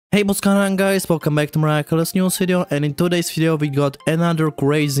Hey, what's going on, guys? Welcome back to Miraculous news video, and in today's video we got another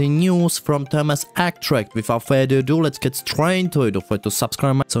crazy news from Thomas Extract. Without further ado, let's get straight into it. Don't forget to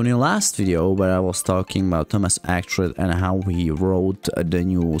subscribe. So in the last video where I was talking about Thomas Extract and how he wrote the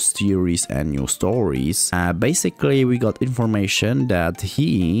new series and new stories, basically we got information that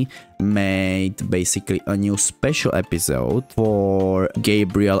he made basically a new special episode for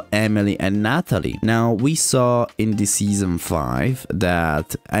Gabriel, Emily and Natalie. Now we saw in the season 5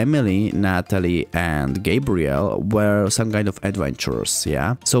 that Emily, Natalie and Gabriel were some kind of adventurers,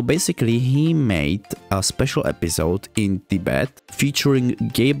 yeah? So basically he made a special episode in Tibet featuring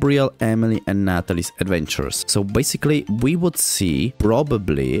Gabriel, Emily and Natalie's adventures. So basically we would see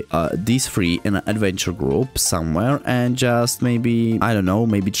probably these three in an adventure group somewhere and just maybe, I don't know,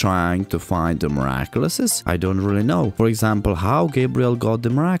 maybe trying to find the Miraculouses. I don't really know. For example, how Gabriel got the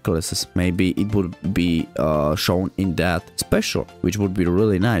Miraculouses. Maybe it would be shown in that special, which would be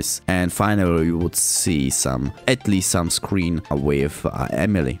really nice. And finally you would see at least some screen with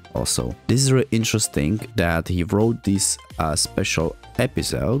Emily also. This is really interesting that he wrote this special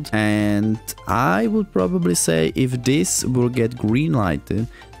episode, and I would probably say if this will get green lighted,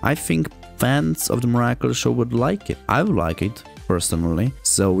 I think fans of the Miraculous show would like it. I would like it personally.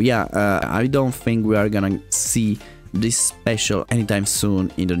 So yeah, I don't think we are gonna see this special anytime soon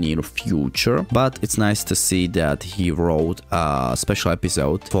in the near future, but it's nice to see that he wrote a special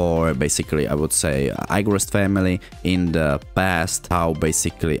episode for basically, I would say, Igrest family in the past, how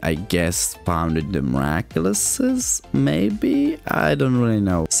basically I guess founded the Miraculouses, maybe, I don't really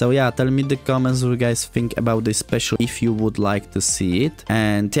know. So yeah, tell me in the comments what you guys think about this special, if you would like to see it,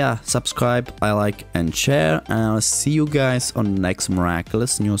 and yeah, subscribe, I like and share, and I'll see you guys on the next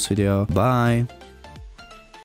Miraculous news video. Bye.